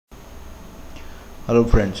Hello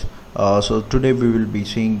friends, so today we will be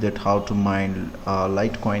seeing that how to mine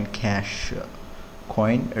LiteCoin Cash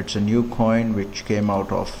coin. It's a new coin which came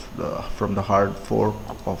out of from the hard fork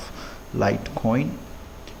of LiteCoin,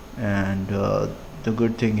 and the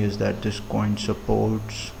good thing is that this coin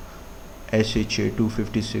supports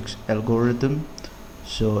SHA-256 algorithm,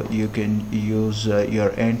 so you can use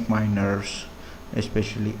your antminers,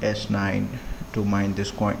 especially S9, to mine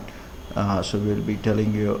this coin. So we'll be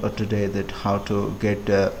telling you today that how to get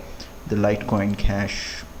the LiteCoin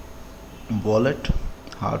Cash wallet,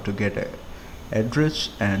 how to get a address,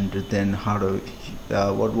 and then how to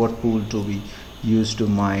what pool to be used to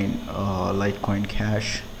mine LiteCoin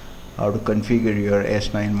Cash, how to configure your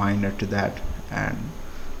S9 miner to that and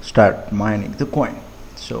start mining the coin.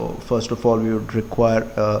 So first of all, we would require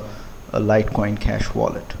a LiteCoin Cash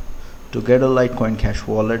wallet. To get a LiteCoin Cash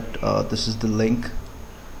wallet, this is the link.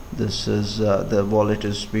 This is the wallet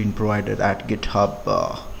is being provided at GitHub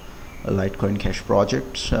LiteCoin Cash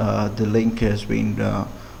projects. The link has been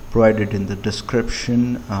provided in the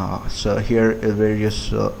description. So here are various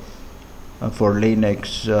for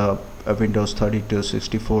Linux, Windows 32,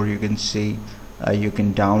 64. You can see you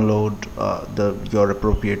can download your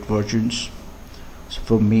appropriate versions. So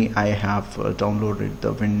for me, I have downloaded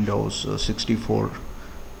the Windows 64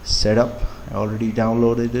 setup. I already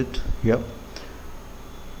downloaded it. Yep.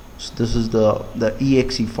 So this is the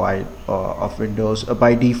exe file of Windows.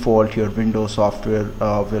 By default, your Windows software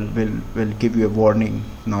will give you a warning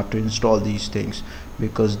not to install these things,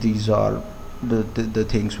 because these are the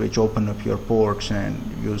things which open up your ports and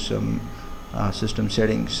use some system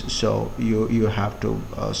settings. So you have to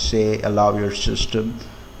allow your system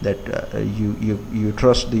that you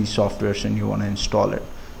trust these softwares and you want to install it.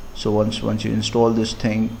 So once you install this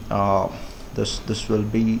thing, this will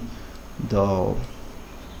be the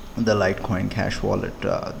LiteCoin Cash wallet.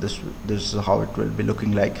 This is how it will be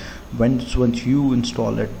looking like. Once you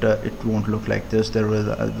install it, it won't look like this. There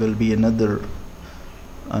will be another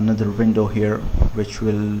window here which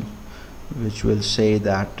will say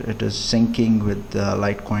that it is syncing with the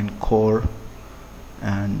LiteCoin core,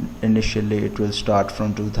 and initially it will start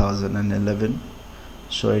from 2011,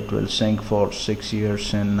 so it will sync for 6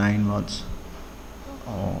 years and 9 months.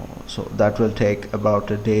 So that will take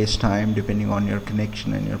about a day's time depending on your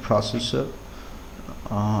connection and your processor,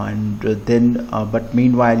 but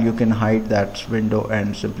meanwhile you can hide that window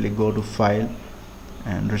and simply go to File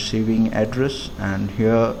and Receiving Address, and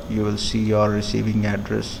here you will see your receiving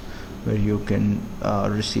address where you can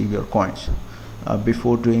receive your coins.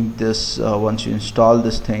 Before doing this, once you install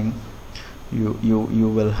this thing, you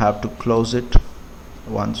will have to close it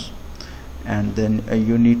once, and then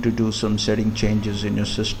you need to do some setting changes in your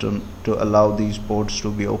system to allow these ports to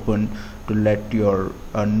be open, to let your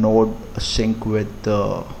node sync with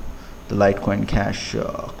the LiteCoin Cash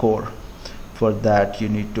core. For that, you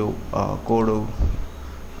need to go to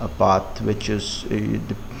a path which is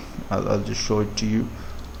I'll just show it to you,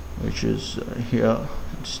 which is here.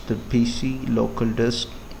 It's the PC local disk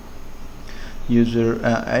user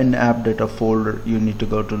in AppData folder. You need to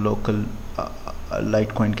go to local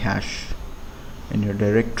LiteCoin Cash. In your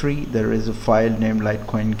directory, there is a file named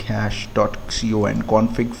LiteCoinCash.conf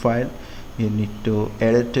config file. You need to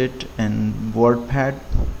edit it in WordPad,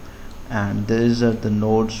 and these are the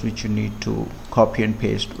nodes which you need to copy and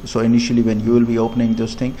paste. So initially, when you will be opening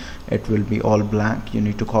this thing, it will be all blank. You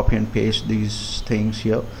need to copy and paste these things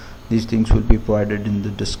here. These things will be provided in the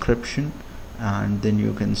description, and then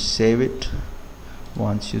you can save it.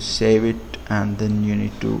 Once you save it, and then you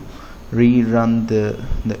need to rerun the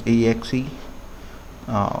exe,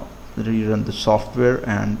 rerun the software,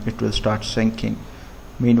 and it will start syncing.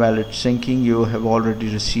 Meanwhile it's syncing, you have already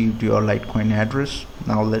received your LiteCoin address.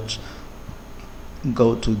 Now let's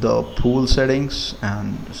go to the pool settings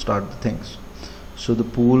and start the things. So the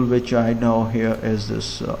pool which I know here is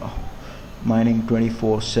this mining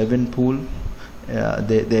 24/7 pool.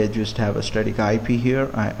 They just have a static IP here.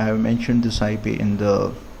 I have mentioned this IP in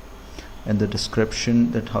the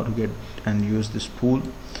description, that how to get and use this pool.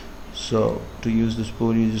 So to use this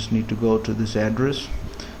pool, you just need to go to this address.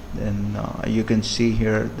 Then you can see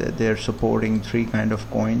here that they're supporting 3 kind of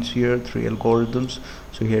coins here, 3 algorithms.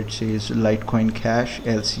 So here it says LiteCoin Cash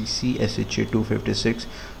LCC SHA-256.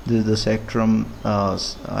 This is the Spectrum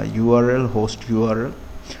URL, host URL,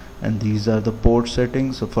 and these are the port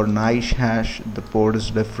settings. So for nice hash, the port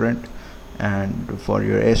is different, and for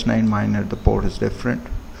your S9 miner, the port is different.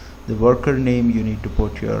 The worker name, you need to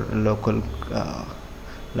put your local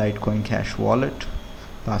LiteCoin Cash wallet.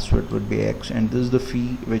 Password would be X, and this is the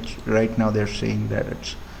fee, which right now they're saying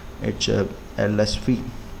that it's a less fee.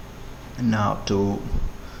 Now to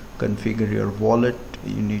configure your wallet,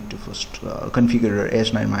 you need to first configure your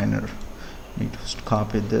S9 miner. You need to first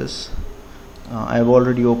copy this. I've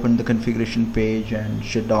already opened the configuration page and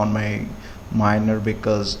shut down my miner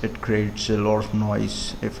because it creates a lot of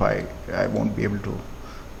noise. If I won't be able to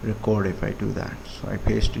record if I do that. So I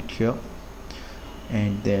paste it here,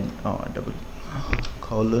 and then double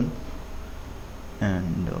colon,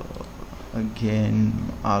 and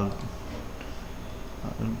again I'll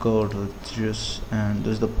go to this, and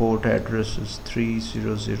this, the port address is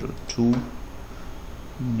 3002.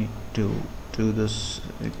 Need to do this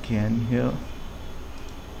again here.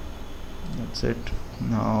 That's it.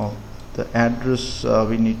 Now the address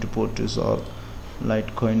we need to put is our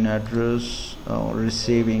Litecoin address or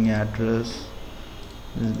receiving address.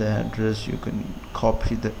 This is the address. You can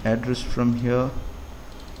copy the address from here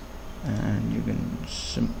and you can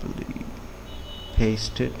simply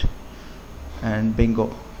paste it, and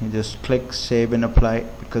bingo, you just click save and apply.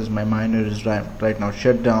 Because my miner is right now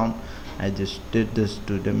shut down, I just did this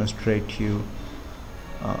to demonstrate you,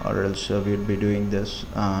 or else we'll be doing this,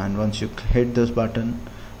 and once you hit this button,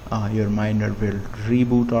 your miner will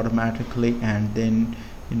reboot automatically, and then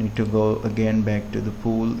you need to go again back to the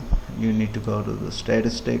pool. You need to go to the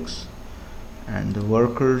statistics and the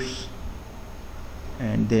workers,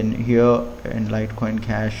 and then here in LiteCoin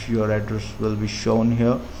Cash your address will be shown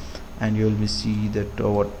here, and you will be see that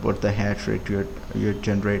what the hash rate you're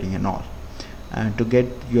generating and all. And to get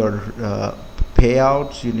your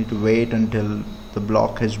payouts, you need to wait until the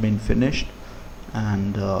block has been finished,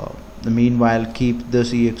 and meanwhile keep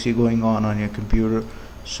this exe going on your computer,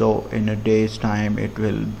 so in a day's time it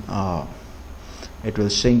will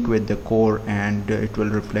sync with the core and it will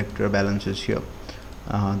reflect your balances here.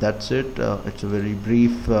 That's it. It's a very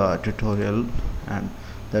brief tutorial, and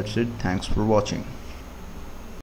that's it. Thanks for watching.